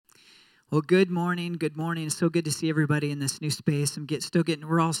Well, good morning. Good morning. It's so good to see everybody in this new space.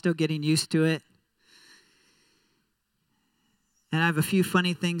 We're all still getting used to it. And I have a few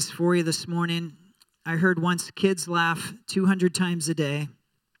funny things for you this morning. I heard once kids laugh 200 times a day,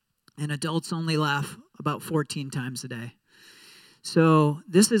 and adults only laugh about 14 times a day. So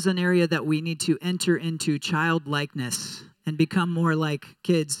this is an area that we need to enter into childlikeness and become more like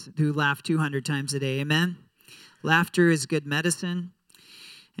kids who laugh 200 times a day. Amen? Laughter is good medicine.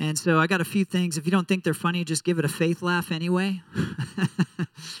 And so I got a few things. If you don't think they're funny, just give it a faith laugh anyway.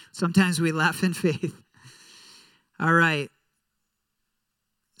 Sometimes we laugh in faith. All right.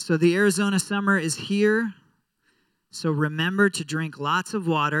 So the Arizona summer is here. So remember to drink lots of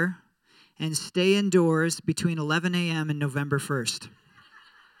water and stay indoors between 11 a.m. and November 1st.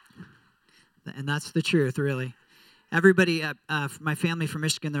 And that's the truth, really. Everybody, my family from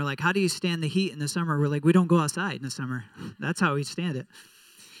Michigan, they're like, how do you stand the heat in the summer? We're like, we don't go outside in the summer. That's how we stand it.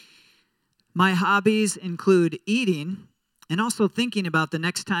 My hobbies include eating and also thinking about the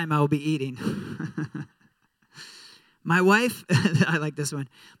next time I will be eating. My wife, I like this one.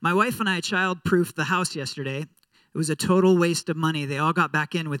 My wife and I child-proofed the house yesterday. It was a total waste of money. They all got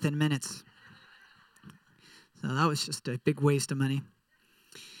back in within minutes. So that was just a big waste of money.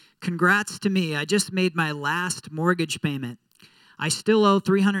 Congrats to me. I just made my last mortgage payment. I still owe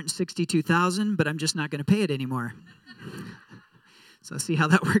 $362,000, but I'm just not going to pay it anymore. So see how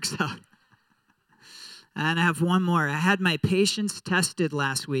that works out. And I have one more. I had my patience tested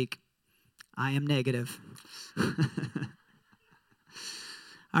last week. I am negative.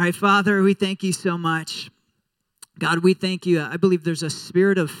 All right, Father, we thank you so much. God, we thank you. I believe there's a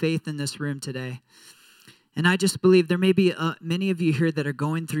spirit of faith in this room today. And I just believe there may be many of you here that are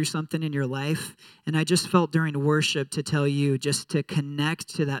going through something in your life. And I just felt during worship to tell you just to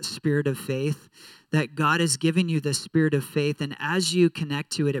connect to that spirit of faith, that God has given you the spirit of faith. And as you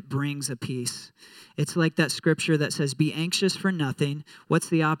connect to it, it brings a peace. It's like that scripture that says, be anxious for nothing. What's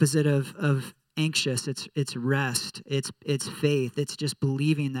the opposite of anxious? It's rest. It's faith. It's just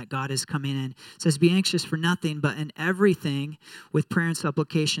believing that God is coming in. It says, be anxious for nothing, but in everything with prayer and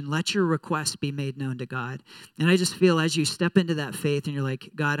supplication, let your requests be made known to God. And I just feel as you step into that faith and you're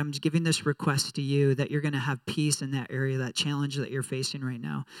like, God, I'm giving this request to you, that you're going to have peace in that area, that challenge that you're facing right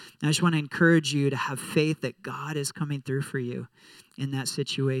now. And I just want to encourage you to have faith that God is coming through for you in that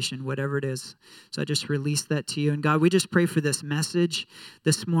situation, whatever it is. So I just release that to you. And God, we just pray for this message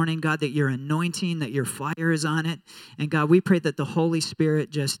this morning, God, that your anointing, that your fire is on it. And God, we pray that the Holy Spirit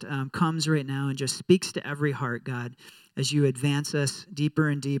just comes right now and just speaks to every heart, God, as you advance us deeper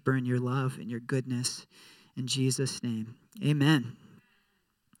and deeper in your love and your goodness. In Jesus' name, amen.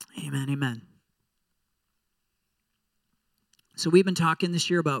 Amen, amen. So we've been talking this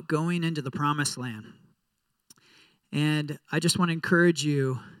year about going into the promised land. And I just want to encourage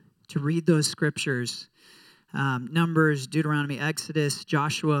you to read those scriptures, Numbers, Deuteronomy, Exodus,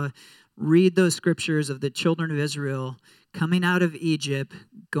 Joshua. Read those scriptures of the children of Israel coming out of Egypt,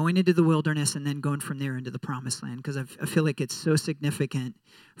 going into the wilderness, and then going from there into the promised land, because I feel like it's so significant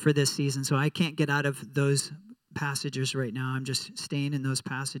for this season. So I can't get out of those passages right now. I'm just staying in those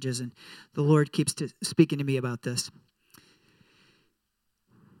passages, and the Lord keeps speaking to me about this.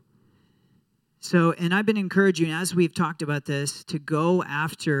 So, and I've been encouraging, as we've talked about this, to go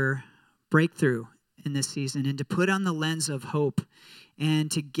after breakthrough in this season and to put on the lens of hope and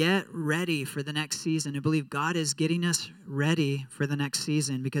to get ready for the next season. I believe God is getting us ready for the next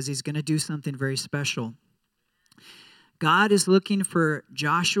season because he's going to do something very special. God is looking for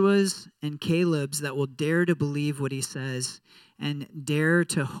Joshua's and Caleb's that will dare to believe what he says and dare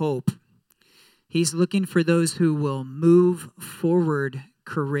to hope. He's looking for those who will move forward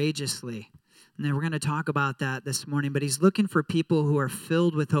courageously. And then we're going to talk about that this morning. But he's looking for people who are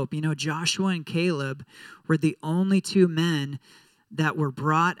filled with hope. You know, Joshua and Caleb were the only two men that were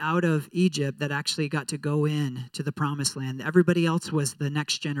brought out of Egypt that actually got to go in to the promised land. Everybody else was the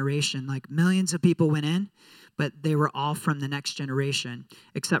next generation. Like millions of people went in, but they were all from the next generation,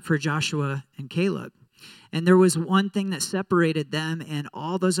 except for Joshua and Caleb. And there was one thing that separated them and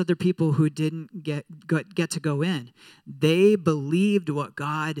all those other people who didn't get to go in. They believed what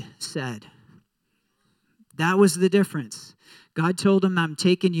God said. That was the difference. God told them, I'm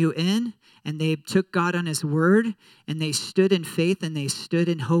taking you in, and they took God on his word, and they stood in faith, and they stood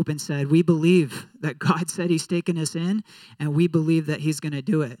in hope and said, we believe that God said he's taken us in, and we believe that he's going to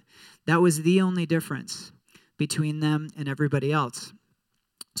do it. That was the only difference between them and everybody else.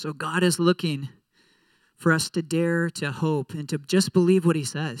 So God is looking for us to dare to hope and to just believe what he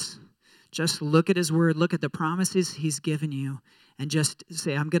says. Just look at his word, look at the promises he's given you, and just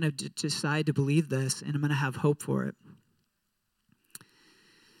say, I'm going to decide to believe this, and I'm going to have hope for it.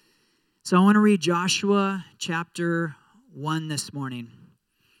 So I want to read Joshua chapter 1 this morning.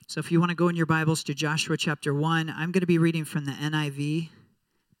 So if you want to go in your Bibles to Joshua chapter 1, I'm going to be reading from the NIV.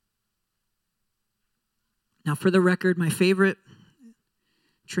 Now, for the record, my favorite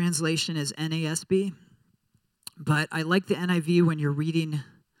translation is NASB, but I like the NIV when you're reading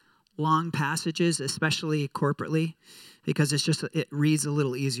long passages, especially corporately, because it reads a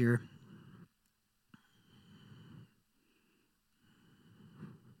little easier.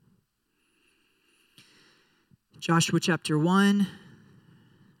 Joshua chapter 1, and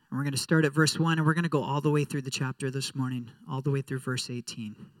we're going to start at verse 1, and we're going to go all the way through the chapter this morning, all the way through verse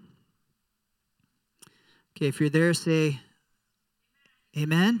 18. Okay, if you're there, say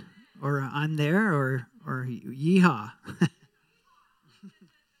amen, or I'm there, or yeehaw.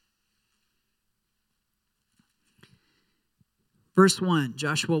 Verse 1,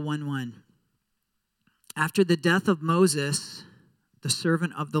 Joshua 1:1. After the death of Moses, the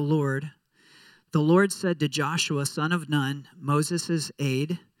servant of the Lord said to Joshua, son of Nun, Moses'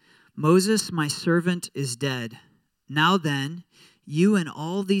 aide, Moses, my servant, is dead. Now then, you and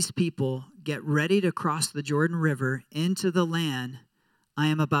all these people get ready to cross the Jordan River into the land I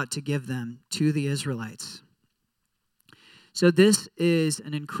am about to give them to the Israelites. So this is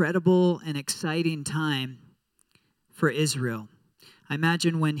an incredible and exciting time for Israel. I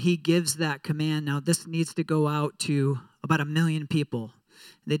imagine when he gives that command, now this needs to go out to about 1 million people.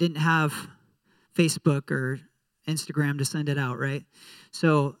 They didn't have Facebook or Instagram to send it out, right?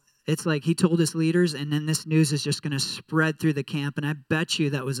 So it's like he told his leaders, and then this news is just going to spread through the camp. And I bet you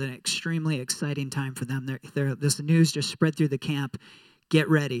that was an extremely exciting time for them. This news just spread through the camp. Get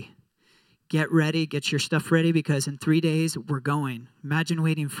ready. Get ready. Get your stuff ready, because in 3 days, we're going. Imagine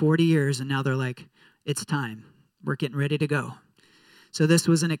waiting 40 years, and now they're like, it's time. We're getting ready to go. So this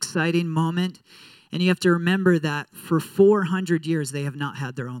was an exciting moment. And you have to remember that for 400 years, they have not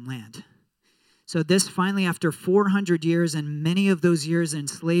had their own land. So this finally, after 400 years, and many of those years in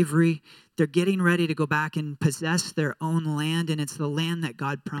slavery, they're getting ready to go back and possess their own land, and it's the land that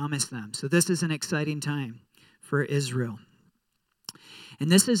God promised them. So this is an exciting time for Israel. And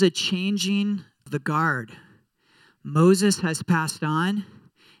this is a changing of the guard. Moses has passed on,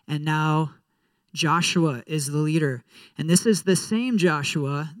 and now Joshua is the leader. And this is the same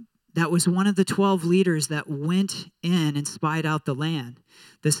Joshua that was one of the 12 leaders that went in and spied out the land.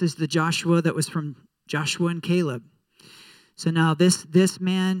 This is the Joshua that was from Joshua and Caleb. So now this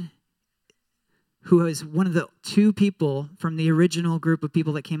man, who is one of the 2 people from the original group of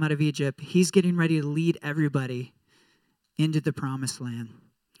people that came out of Egypt, he's getting ready to lead everybody into the promised land.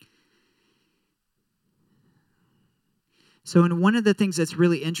 So, and one of the things that's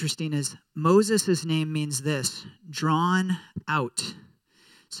really interesting is Moses' name means this, drawn out.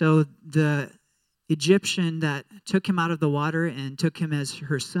 So the Egyptian that took him out of the water and took him as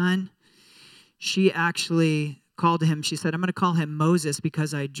her son, she actually called him, she said, I'm going to call him Moses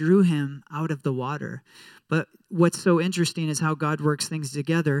because I drew him out of the water. But what's so interesting is how God works things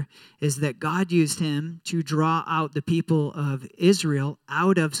together, is that God used him to draw out the people of Israel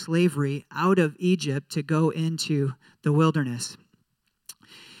out of slavery, out of Egypt, to go into the wilderness.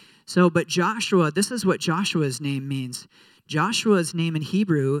 So, but Joshua, this is what Joshua's name means. Joshua's name in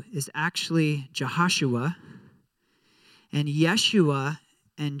Hebrew is actually Jehoshua, and Yeshua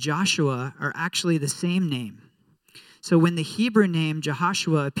and Joshua are actually the same name. So when the Hebrew name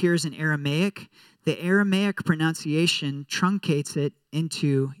Jehoshua appears in Aramaic, the Aramaic pronunciation truncates it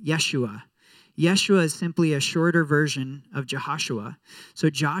into Yeshua. Yeshua is simply a shorter version of Jehoshua. So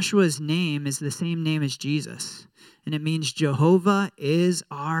Joshua's name is the same name as Jesus, and it means Jehovah is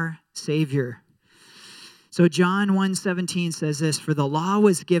our Savior. So John 1:17 says this, for the law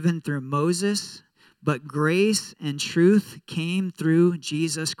was given through Moses, but grace and truth came through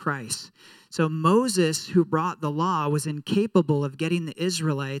Jesus Christ. So Moses, who brought the law, was incapable of getting the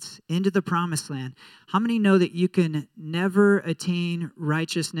Israelites into the promised land. How many know that you can never attain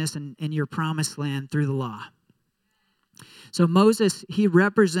righteousness in your promised land through the law? So Moses, he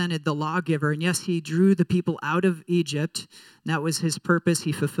represented the lawgiver, and yes, he drew the people out of Egypt. That was his purpose.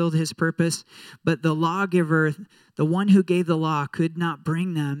 He fulfilled his purpose. But the lawgiver, the one who gave the law, could not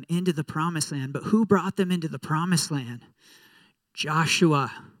bring them into the promised land. But who brought them into the promised land? Joshua,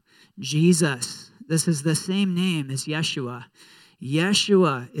 Jesus. This is the same name as Yeshua.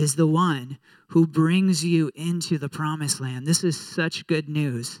 Yeshua is the one who brings you into the promised land. This is such good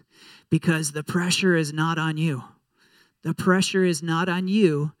news, because the pressure is not on you. The pressure is not on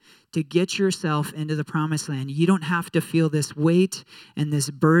you to get yourself into the promised land. You don't have to feel this weight and this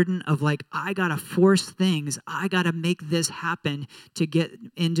burden of like, I got to force things. I got to make this happen to get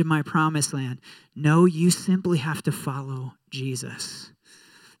into my promised land. No, you simply have to follow Jesus.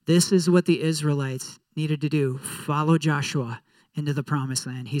 This is what the Israelites needed to do. Follow Joshua into the promised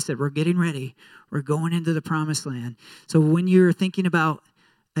land. He said, we're getting ready. We're going into the promised land. So when you're thinking about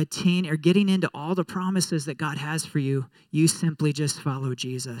getting into all the promises that God has for you, you simply just follow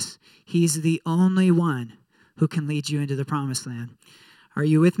Jesus. He's the only one who can lead you into the promised land. Are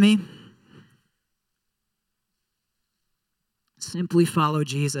you with me? Simply follow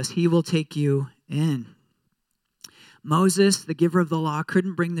Jesus. He will take you in. Moses, the giver of the law,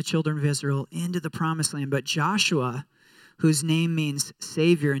 couldn't bring the children of Israel into the promised land, but Joshua, whose name means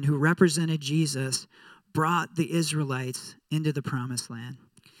Savior and who represented Jesus, brought the Israelites into the promised land.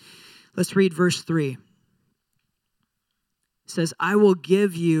 Let's read verse 3. It says, I will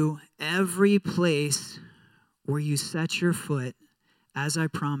give you every place where you set your foot, as I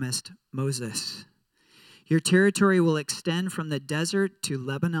promised Moses. Your territory will extend from the desert to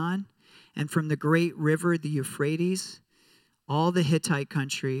Lebanon, and from the great river, the Euphrates, all the Hittite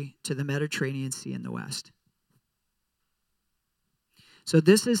country to the Mediterranean Sea in the west. So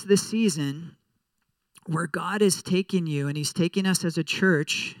this is the season where God is taking you, and he's taking us as a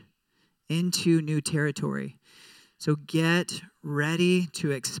church into new territory. So get ready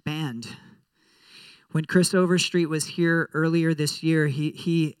to expand. When Chris Overstreet was here earlier this year,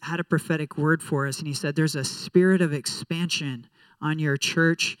 he had a prophetic word for us, and he said there's a spirit of expansion on your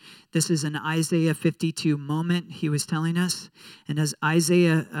church. This is an Isaiah 52 moment, he was telling us. And as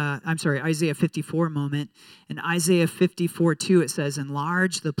Isaiah 54 moment. In Isaiah 54:2, it says,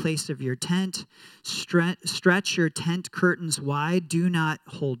 enlarge the place of your tent, stretch your tent curtains wide, do not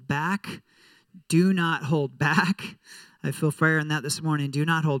hold back. Do not hold back. I feel fire in that this morning. Do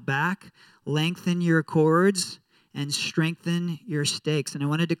not hold back. Lengthen your cords and strengthen your stakes. And I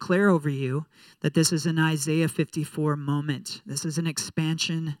want to declare over you that this is an Isaiah 54 moment. This is an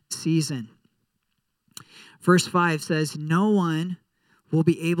expansion season. Verse 5 says, no one will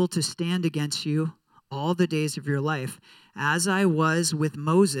be able to stand against you all the days of your life. As I was with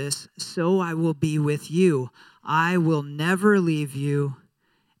Moses, so I will be with you. I will never leave you,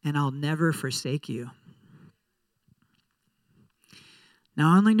 and I'll never forsake you.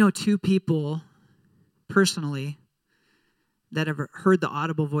 Now, I only know two people personally that have heard the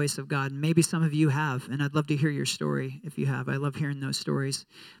audible voice of God. Maybe some of you have, and I'd love to hear your story if you have. I love hearing those stories.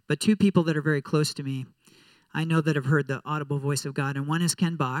 But two people that are very close to me, I know that have heard the audible voice of God. And one is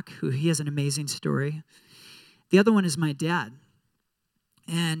Ken Bach, who he has an amazing story. The other one is my dad.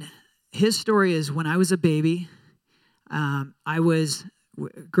 And his story is when I was a baby, grew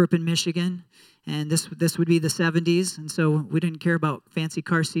up in Michigan, and this would be the 70s, and so we didn't care about fancy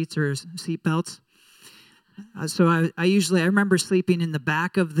car seats or seat belts. So I remember sleeping in the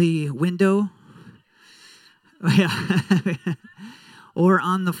back of the window, or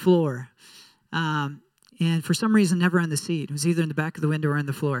on the floor, and for some reason never on the seat. It was either in the back of the window or on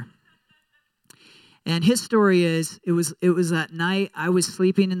the floor. And his story is, it was that night I was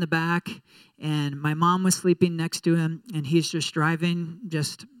sleeping in the back, and my mom was sleeping next to him, and he's just driving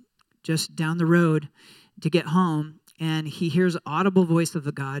just down the road to get home, and he hears audible voice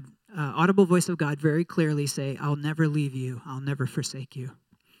of God very clearly say, I'll never leave you, I'll never forsake you.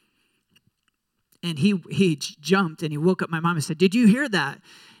 And he jumped, and he woke up my mom and said, did you hear that?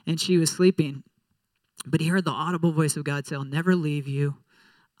 And she was sleeping, but he heard the audible voice of God say, I'll never leave you,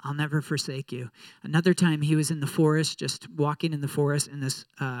 I'll never forsake you. Another time he was in the forest, just walking in the forest, and this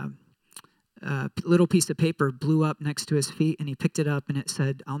little piece of paper blew up next to his feet, and he picked it up, and it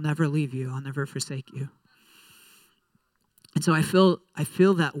said, I'll never leave you, I'll never forsake you. And so I feel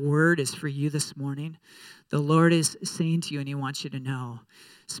that word is for you this morning. The Lord is saying to you, and he wants you to know,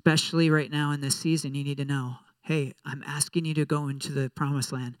 especially right now in this season, you need to know, hey, I'm asking you to go into the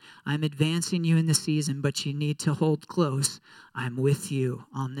promised land. I'm advancing you in the season, but you need to hold close. I'm with you.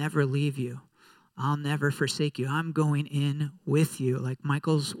 I'll never leave you. I'll never forsake you. I'm going in with you. Like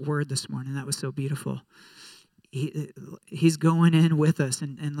Michael's word this morning, that was so beautiful. He's going in with us.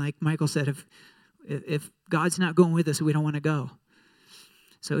 And like Michael said, if God's not going with us, we don't want to go.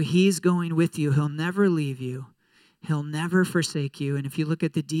 So he's going with you. He'll never leave you. He'll never forsake you. And if you look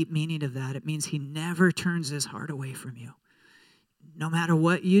at the deep meaning of that, it means he never turns his heart away from you. No matter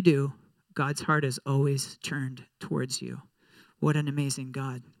what you do, God's heart is always turned towards you. What an amazing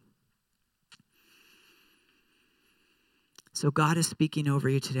God. So God is speaking over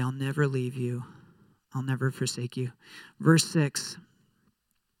you today. I'll never leave you. I'll never forsake you. Verse 6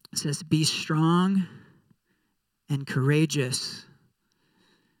 says, be strong and courageous.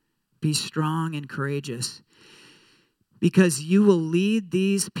 Be strong and courageous, because you will lead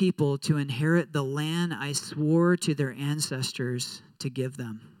these people to inherit the land I swore to their ancestors to give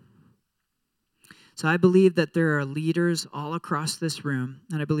them. So I believe that there are leaders all across this room,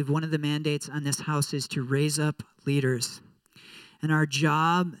 and I believe one of the mandates on this house is to raise up leaders. And our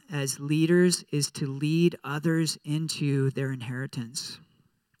job as leaders is to lead others into their inheritance.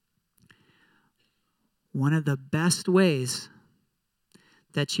 One of the best ways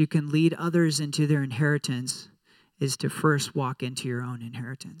that you can lead others into their inheritance is to first walk into your own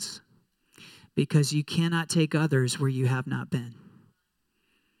inheritance. Because you cannot take others where you have not been.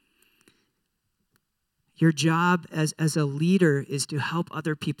 Your job as a leader is to help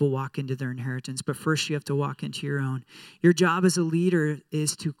other people walk into their inheritance, but first you have to walk into your own. Your job as a leader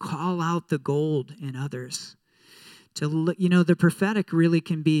is to call out the gold in others. To look, the prophetic really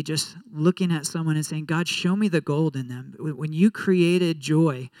can be just looking at someone and saying, God, show me the gold in them. When you created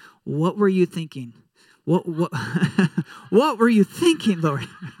joy, what were you thinking? What what were you thinking, Lord?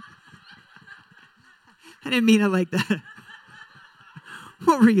 I didn't mean it like that.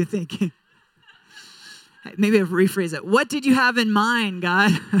 What were you thinking? Maybe I'll rephrase it. What did you have in mind,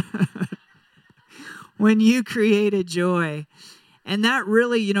 God, when you created joy? And that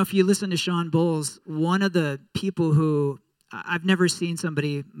really, if you listen to Sean Bowles, one of the people who I've never seen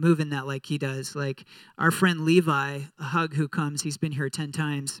somebody move in that like he does. Like our friend Levi, a hug who comes, he's been here 10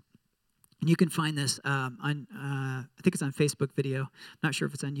 times. And you can find this on, I think it's on Facebook video. I'm not sure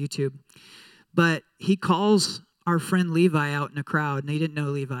if it's on YouTube. But he calls our friend Levi out in a crowd, and he didn't know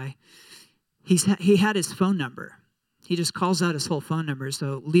Levi. He had his phone number. He just calls out his whole phone number.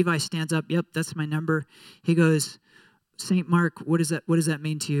 So Levi stands up. Yep, that's my number. He goes, St. Mark, what does that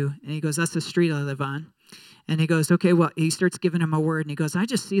mean to you? And he goes, that's the street I live on. And he goes, okay, well, he starts giving him a word. And he goes, I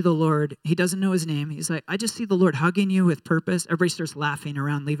just see the Lord. He doesn't know his name. He's like, I just see the Lord hugging you with purpose. Everybody starts laughing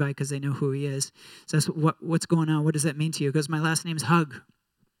around Levi because they know who he is. Says, what's going on? What does that mean to you? He goes, my last name's Hug.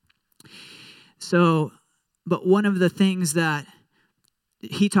 So, but one of the things that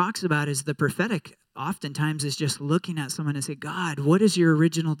he talks about is the prophetic oftentimes is just looking at someone and say, God, what is your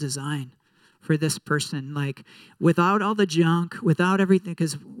original design for this person? Like without all the junk, without everything,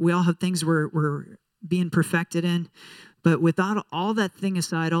 because we all have things we're being perfected in, but without all that thing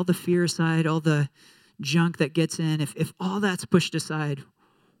aside, all the fear aside, all the junk that gets in, if all that's pushed aside,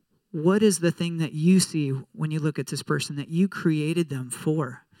 what is the thing that you see when you look at this person that you created them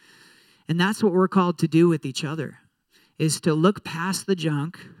for? And that's what we're called to do with each other, is to look past the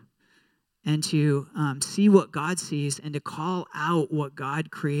junk and to see what God sees and to call out what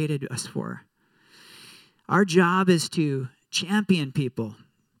God created us for. Our job is to champion people.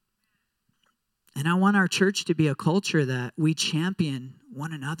 And I want our church to be a culture that we champion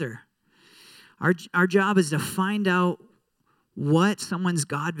one another. Our job is to find out what someone's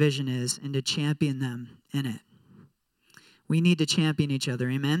God vision is and to champion them in it. We need to champion each other.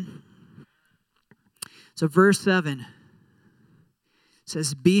 Amen? So verse 7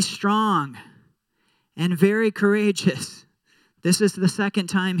 says, be strong and very courageous. This is the second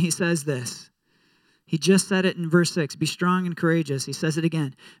time he says this. He just said it in verse 6. Be strong and courageous. He says it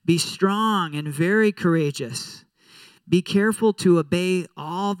again. Be strong and very courageous. Be careful to obey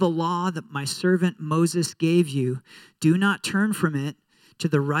all the law that my servant Moses gave you. Do not turn from it to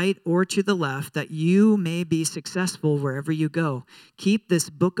the right or to the left, that you may be successful wherever you go. Keep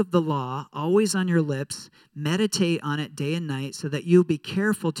this book of the law always on your lips. Meditate on it day and night, so that you'll be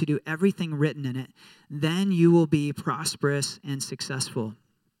careful to do everything written in it. Then you will be prosperous and successful.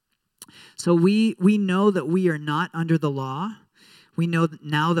 So we know that we are not under the law. We know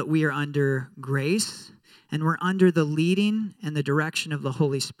now that we are under grace, and we're under the leading and the direction of the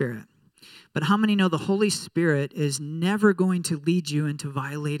Holy Spirit. But how many know the Holy Spirit is never going to lead you into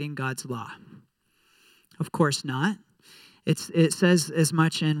violating God's law? Of course not. It says as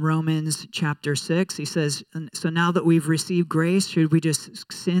much in Romans chapter 6. He says, so now that we've received grace, should we just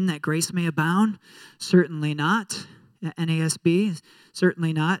sin that grace may abound? Certainly not. NASB,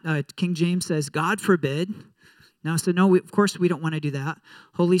 certainly not. King James says, God forbid. Now, so no, of course we don't want to do that.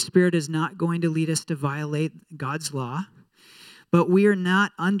 Holy Spirit is not going to lead us to violate God's law. But we are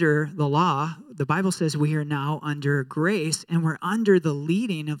not under the law. The Bible says we are now under grace, and we're under the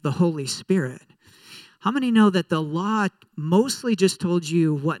leading of the Holy Spirit. How many know that the law mostly just told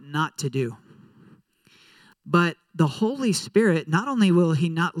you what not to do? But the Holy Spirit, not only will he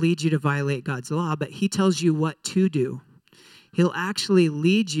not lead you to violate God's law, but he tells you what to do. He'll actually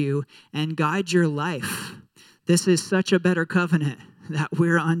lead you and guide your life. This is such a better covenant that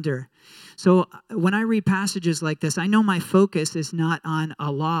we're under. So when I read passages like this, I know my focus is not on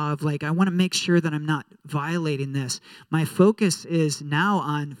a law of like, I want to make sure that I'm not violating this. My focus is now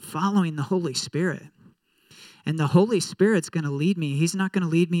on following the Holy Spirit. And the Holy Spirit's going to lead me. He's not going to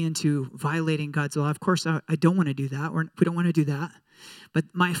lead me into violating God's law. Of course, I don't want to do that. We don't want to do that. But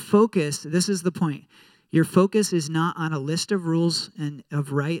my focus, this is the point. Your focus is not on a list of rules and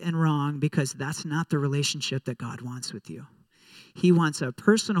of right and wrong, because that's not the relationship that God wants with you. He wants a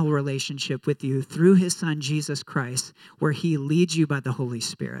personal relationship with you through his son, Jesus Christ, where he leads you by the Holy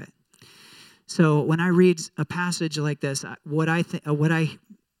Spirit. So when I read a passage like this, what I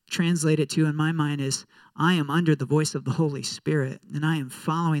translate it to in my mind is, I am under the voice of the Holy Spirit, and I am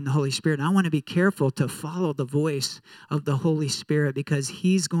following the Holy Spirit. And I want to be careful to follow the voice of the Holy Spirit, because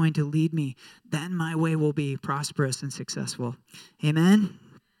he's going to lead me. Then my way will be prosperous and successful. Amen?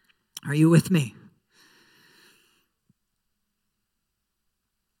 Are you with me?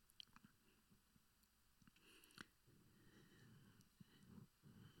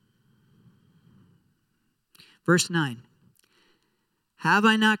 Verse 9. Have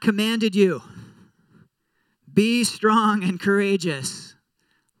I not commanded you? Be strong and courageous.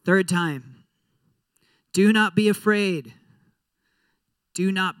 Third time. Do not be afraid.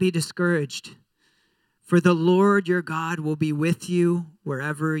 Do not be discouraged. For the Lord your God will be with you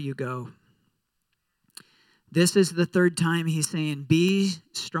wherever you go. This is the third time he's saying, be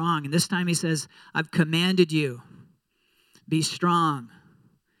strong. And this time he says, I've commanded you. Be strong.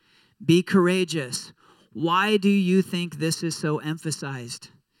 Be courageous. Why do you think this is so emphasized?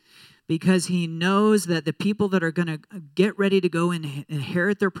 Because he knows that the people that are going to get ready to go and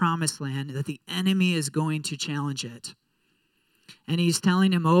inherit their promised land, that the enemy is going to challenge it. And he's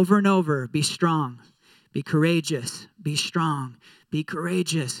telling him over and over, be strong, be courageous, be strong, be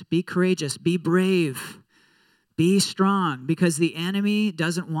courageous, be courageous, be brave, be strong, because the enemy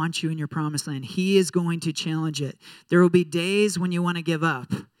doesn't want you in your promised land. He is going to challenge it. There will be days when you want to give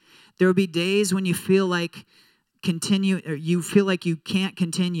up. There will be days when you feel like you feel like you can't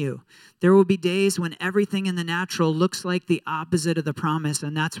continue. There will be days when everything in the natural looks like the opposite of the promise,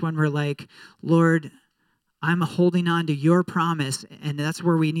 and that's when we're like, Lord, I'm holding on to your promise, and that's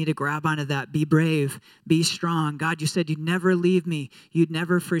where we need to grab onto that. Be brave, be strong. God, you said you'd never leave me, you'd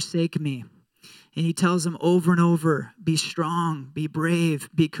never forsake me. And he tells them over and over, be strong, be brave,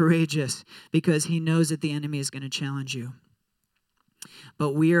 be courageous, because he knows that the enemy is going to challenge you.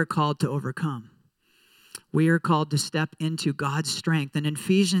 But we are called to overcome. We are called to step into God's strength. And in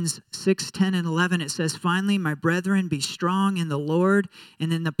Ephesians 6:10 and 11, it says, finally, my brethren, be strong in the Lord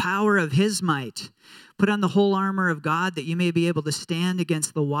and in the power of his might. Put on the whole armor of God, that you may be able to stand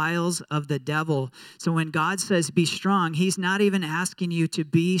against the wiles of the devil. So when God says be strong, he's not even asking you to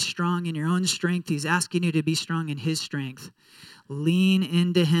be strong in your own strength. He's asking you to be strong in his strength. Lean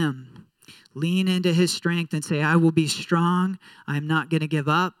into him. Lean into his strength and say, I will be strong. I'm not going to give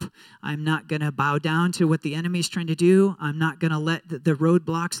up. I'm not going to bow down to what the enemy's trying to do. I'm not going to let the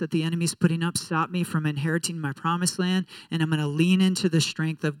roadblocks that the enemy's putting up stop me from inheriting my promised land. And I'm going to lean into the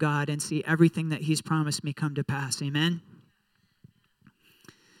strength of God and see everything that he's promised me come to pass. Amen?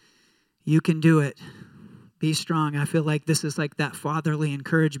 You can do it. Be strong. I feel like this is like that fatherly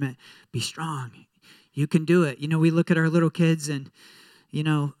encouragement. Be strong. You can do it. You know, we look at our little kids and, you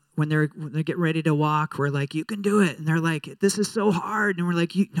know, when they're getting ready to walk, we're like, you can do it. And they're like, this is so hard. And we're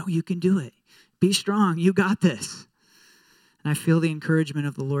like, no, you can do it. Be strong. You got this. And I feel the encouragement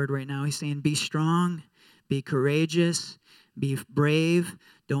of the Lord right now. He's saying, be strong, be courageous, be brave.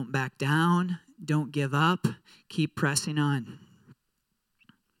 Don't back down. Don't give up. Keep pressing on.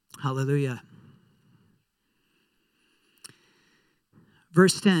 Hallelujah.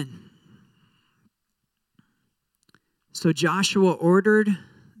 Verse 10. So Joshua ordered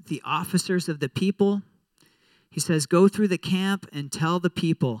the officers of the people. He says, go through the camp and tell the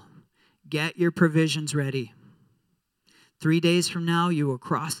people, get your provisions ready. 3 days from now, you will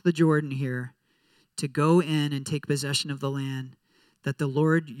cross the Jordan here to go in and take possession of the land that the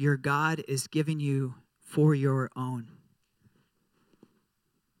Lord your God is giving you for your own.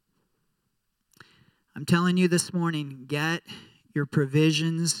 I'm telling you this morning, get your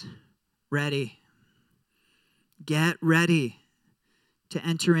provisions ready. Get ready to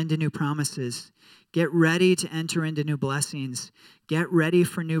enter into new promises. Get ready to enter into new blessings. Get ready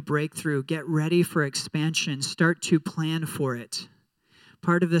for new breakthrough. Get ready for expansion. Start to plan for it.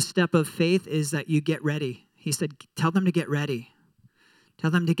 Part of the step of faith is that you get ready. He said, tell them to get ready.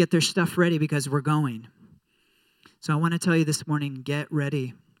 Tell them to get their stuff ready because we're going. So I want to tell you this morning, get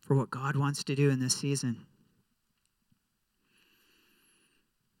ready for what God wants to do in this season.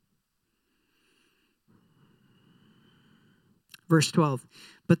 Verse 12,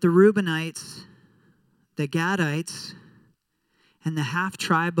 but the Reubenites, the Gadites, and the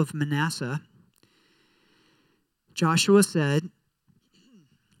half-tribe of Manasseh, Joshua said,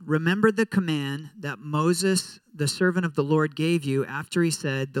 remember the command that Moses, the servant of the Lord, gave you after he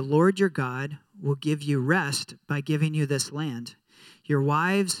said, the Lord your God will give you rest by giving you this land. Your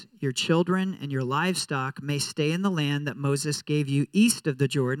wives, your children, and your livestock may stay in the land that Moses gave you east of the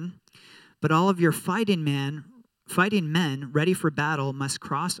Jordan, but all of your fighting men ready for battle must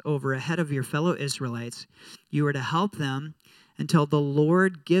cross over ahead of your fellow Israelites. You are to help them until the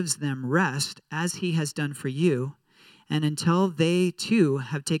Lord gives them rest, as he has done for you, and until they too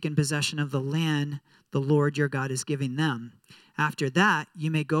have taken possession of the land the Lord your God is giving them. After that, you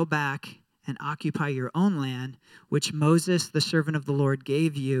may go back and occupy your own land, which Moses, the servant of the Lord,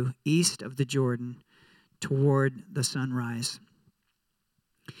 gave you east of the Jordan toward the sunrise.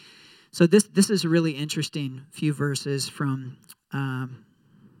 So this is a really interesting few verses from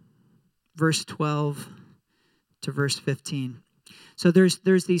verse 12 to verse 15. So there's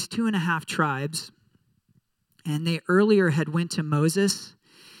these 2.5 tribes, and they earlier had went to Moses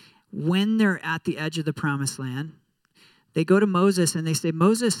when they're at the edge of the promised land. They go to Moses and they say,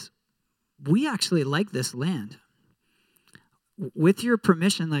 Moses, we actually like this land. With your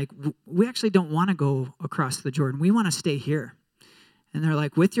permission, we actually don't want to go across the Jordan. We want to stay here. And they're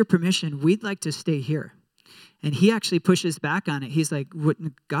like, with your permission, we'd like to stay here. And he actually pushes back on it. He's like,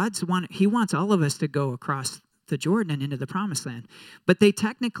 he wants all of us to go across the Jordan and into the promised land. But they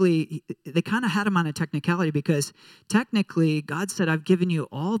kind of had him on a technicality, because technically God said, I've given you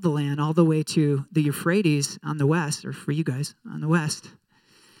all the land all the way to the Euphrates on the west, or for you guys on the west.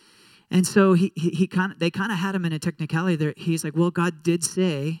 And so they kind of had him in a technicality there. He's like, well, God did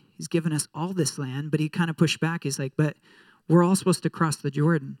say he's given us all this land, but he kind of pushed back. He's like, but we're all supposed to cross the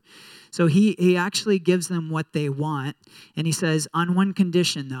Jordan. So he actually gives them what they want. And he says, on one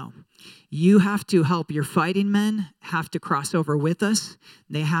condition, though, you have to help your fighting men have to cross over with us.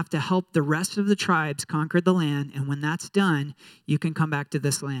 They have to help the rest of the tribes conquer the land. And when that's done, you can come back to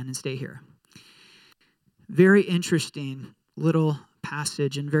this land and stay here. Very interesting little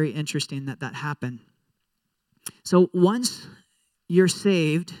passage, and very interesting that happened. So once you're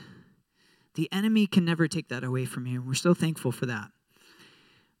saved, the enemy can never take that away from you. We're so thankful for that.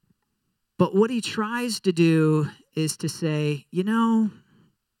 But what he tries to do is to say, you're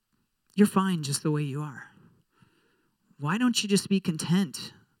fine just the way you are. Why don't you just be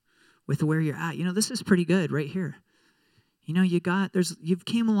content with where you're at? This is pretty good right here. You've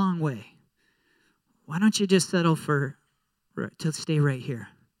came a long way. Why don't you just settle to stay right here?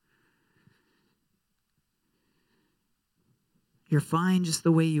 You're fine just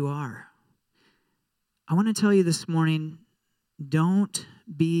the way you are. I want to tell you this morning, don't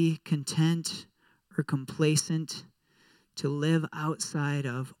be content or complacent to live outside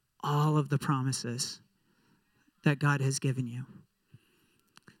of all of the promises that God has given you.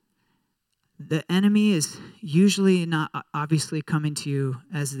 The enemy is usually not obviously coming to you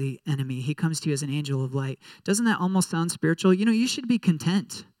as the enemy. He comes to you as an angel of light. Doesn't that almost sound spiritual? You should be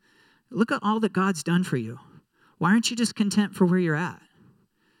content. Look at all that God's done for you. Why aren't you just content for where you're at?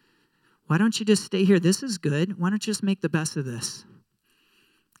 Why don't you just stay here? This is good. Why don't you just make the best of this?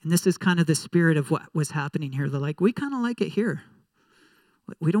 And this is kind of the spirit of what was happening here. They're like, we kind of like it here.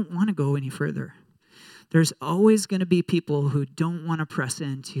 We don't want to go any further. There's always going to be people who don't want to press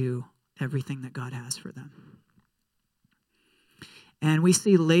into everything that God has for them. And we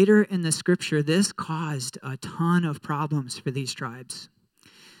see later in the scripture, this caused a ton of problems for these tribes.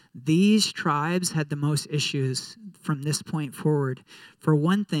 These tribes had the most issues from this point forward. For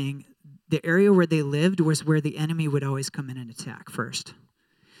one thing, the area where they lived was where the enemy would always come in and attack first.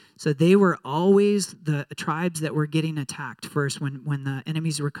 So they were always the tribes that were getting attacked first. When the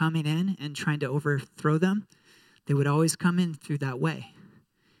enemies were coming in and trying to overthrow them, they would always come in through that way.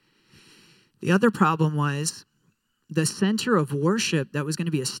 The other problem was the center of worship that was going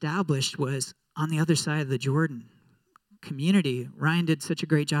to be established was on the other side of the Jordan. Community. Ryan did such a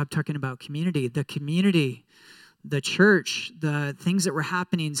great job talking about community. The community, the church, the things that were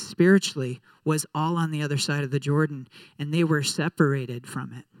happening spiritually was all on the other side of the Jordan, and they were separated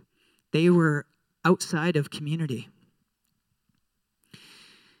from it. They were outside of community.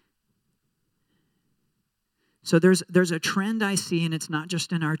 So there's a trend I see, and it's not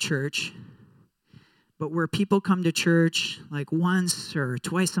just in our church, but where people come to church like once or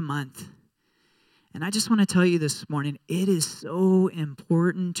twice a month. And I just want to tell you this morning, it is so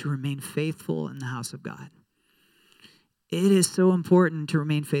important to remain faithful in the house of God. It is so important to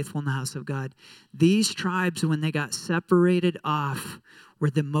remain faithful in the house of God. These tribes, when they got separated off, were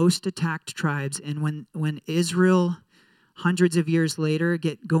the most attacked tribes. And when Israel, hundreds of years later,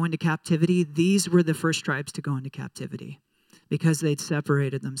 go into captivity, these were the first tribes to go into captivity because they'd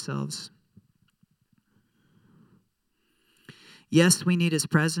separated themselves. Yes, we need his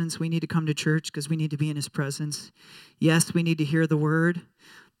presence. We need to come to church because we need to be in his presence. Yes, we need to hear the word,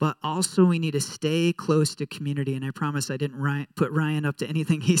 but also we need to stay close to community. And I promise I didn't put Ryan up to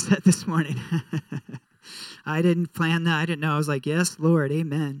anything he said this morning. I didn't plan that. I didn't know. I was like, yes, Lord,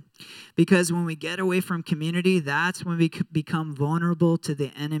 amen. Because when we get away from community, that's when we become vulnerable to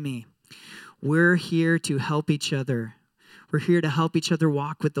the enemy. We're here to help each other. We're here to help each other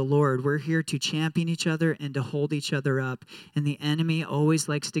walk with the Lord. We're here to champion each other and to hold each other up. And the enemy always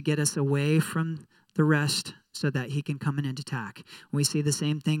likes to get us away from the rest so that he can come in and attack. We see the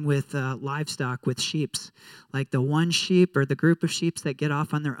same thing with livestock, with sheep. Like the one sheep or the group of sheep that get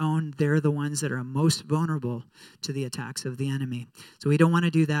off on their own, they're the ones that are most vulnerable to the attacks of the enemy. So we don't want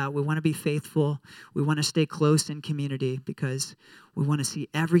to do that. We want to be faithful. We want to stay close in community because we want to see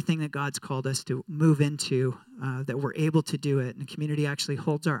everything that God's called us to move into, that we're able to do it. And the community actually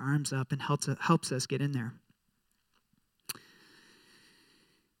holds our arms up and helps us get in there.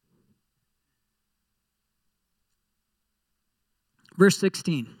 Verse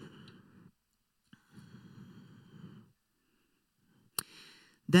 16.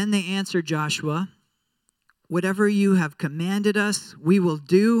 Then they answered Joshua, whatever you have commanded us, we will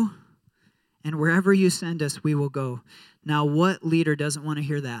do, and wherever you send us, we will go. Now, what leader doesn't want to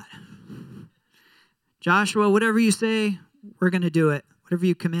hear that? Joshua, whatever you say, we're going to do it. Whatever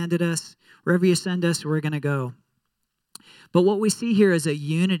you commanded us, wherever you send us, we're going to go. But what we see here is a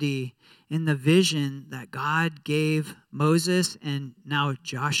unity in the vision that God gave Moses and now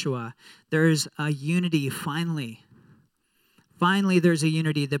Joshua. There's a unity finally. Finally, there's a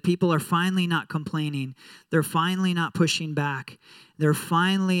unity. The people are finally not complaining. They're finally not pushing back. They're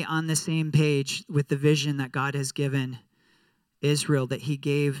finally on the same page with the vision that God has given Israel, that he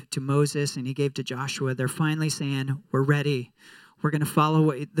gave to Moses and he gave to Joshua. They're finally saying, we're ready. We're going to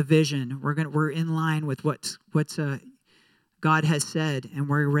follow the vision. We're in line with what's God has said, and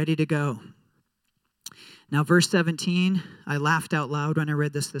we're ready to go. Now, verse 17, I laughed out loud when I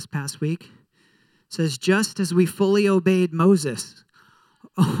read this past week. It says, just as we fully obeyed Moses.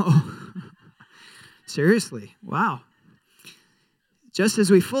 Oh, seriously, wow. Just as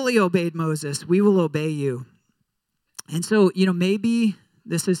we fully obeyed Moses, we will obey you. And so, maybe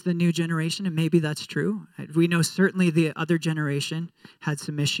this is the new generation, and maybe that's true. We know certainly the other generation had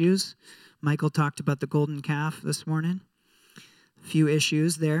some issues. Michael talked about the golden calf this morning. Few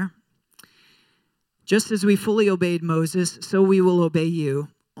issues there. Just as we fully obeyed Moses, so we will obey you.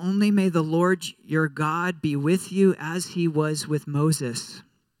 Only may the Lord your God be with you as he was with Moses.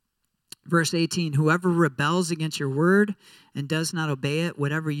 Verse 18, whoever rebels against your word and does not obey it,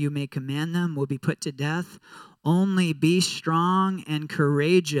 whatever you may command them will be put to death. Only be strong and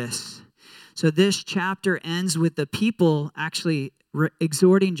courageous. So this chapter ends with the people actually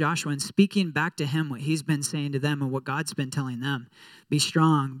exhorting Joshua and speaking back to him what he's been saying to them and what God's been telling them. Be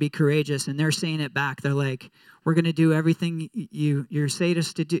strong, be courageous. And they're saying it back. They're like, we're going to do everything you're saying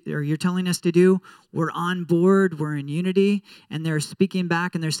us to do, or you're telling us to do. We're on board. We're in unity. And they're speaking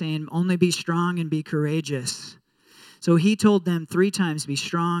back and they're saying, only be strong and be courageous. So he told them 3 times, be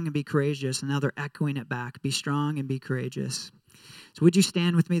strong and be courageous. And now they're echoing it back. Be strong and be courageous. So would you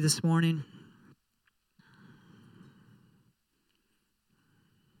stand with me this morning?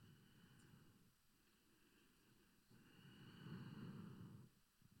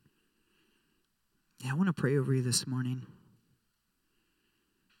 Yeah, I want to pray over you this morning.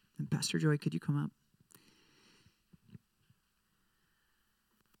 And Pastor Joy, could you come up?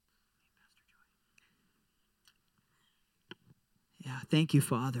 Yeah, thank you,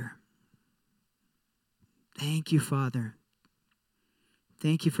 Father. Thank you, Father.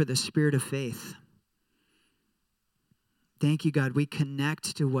 Thank you for the spirit of faith. Thank you, God. We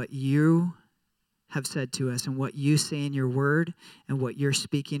connect to what you have said to us and what you say in your word and what you're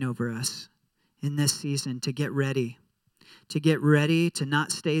speaking over us in this season to get ready to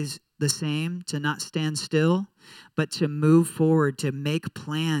not stay the same, to not stand still, but to move forward, to make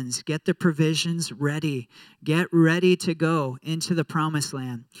plans, get the provisions ready, get ready to go into the promised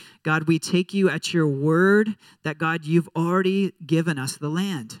land. God, we take you at your word that, God, you've already given us the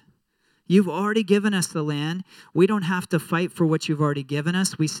land. You've already given us the land. We don't have to fight for what you've already given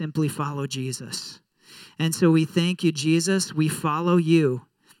us. We simply follow Jesus. And so we thank you, Jesus. We follow you,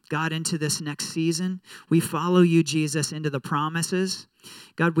 God, into this next season. We follow you, Jesus, into the promises.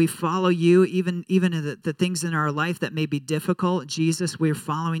 God, we follow you, even in the things in our life that may be difficult. Jesus, we're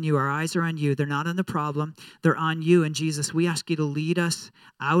following you. Our eyes are on you. They're not on the problem. They're on you. And Jesus, we ask you to lead us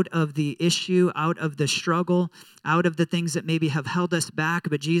out of the issue, out of the struggle, out of the things that maybe have held us back.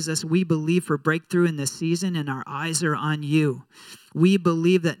 But Jesus, we believe for breakthrough in this season, and our eyes are on you. We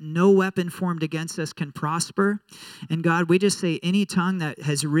believe that no weapon formed against us can prosper. And God, we just say any tongue that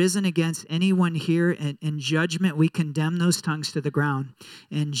has risen against anyone here in judgment, we condemn those tongues to the ground.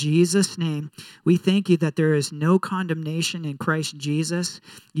 In Jesus' name, we thank you that there is no condemnation in Christ Jesus.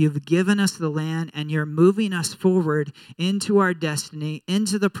 You've given us the land, and you're moving us forward into our destiny,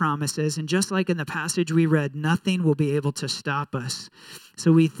 into the promises. And just like in the passage we read, nothing will be able to stop us.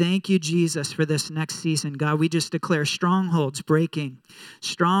 So we thank you, Jesus, for this next season. God, we just declare strongholds breaking,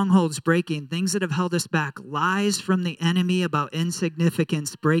 things that have held us back, lies from the enemy about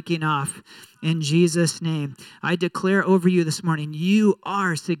insignificance breaking off. In Jesus' name, I declare over you this morning, you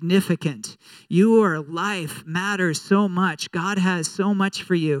are significant. Your life matters so much. God has so much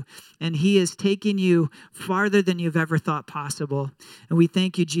for you, and he is taking you farther than you've ever thought possible. And we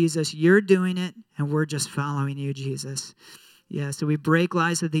thank you, Jesus. You're doing it, and we're just following you, Jesus. Yeah, so we break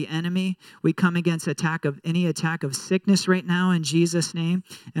lies of the enemy. We come against any attack of sickness right now in Jesus' name.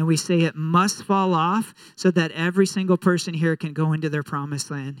 And we say it must fall off so that every single person here can go into their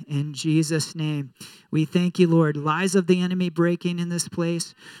promised land. In Jesus' name, we thank you, Lord. Lies of the enemy breaking in this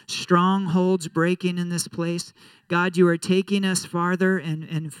place. Strongholds breaking in this place. God, you are taking us farther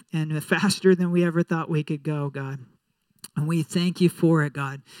and faster than we ever thought we could go, God. And we thank you for it,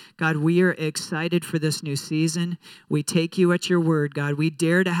 God. God, we are excited for this new season. We take you at your word, God. We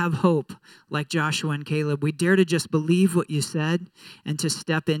dare to have hope like Joshua and Caleb. We dare to just believe what you said and to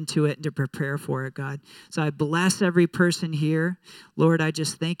step into it and to prepare for it, God. So I bless every person here. Lord, I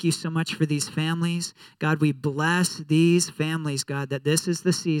just thank you so much for these families. God, we bless these families, God, that this is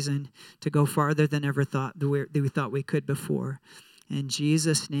the season to go farther than ever we thought we could before. In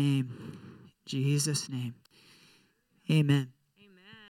Jesus' name, Jesus' name. Amen.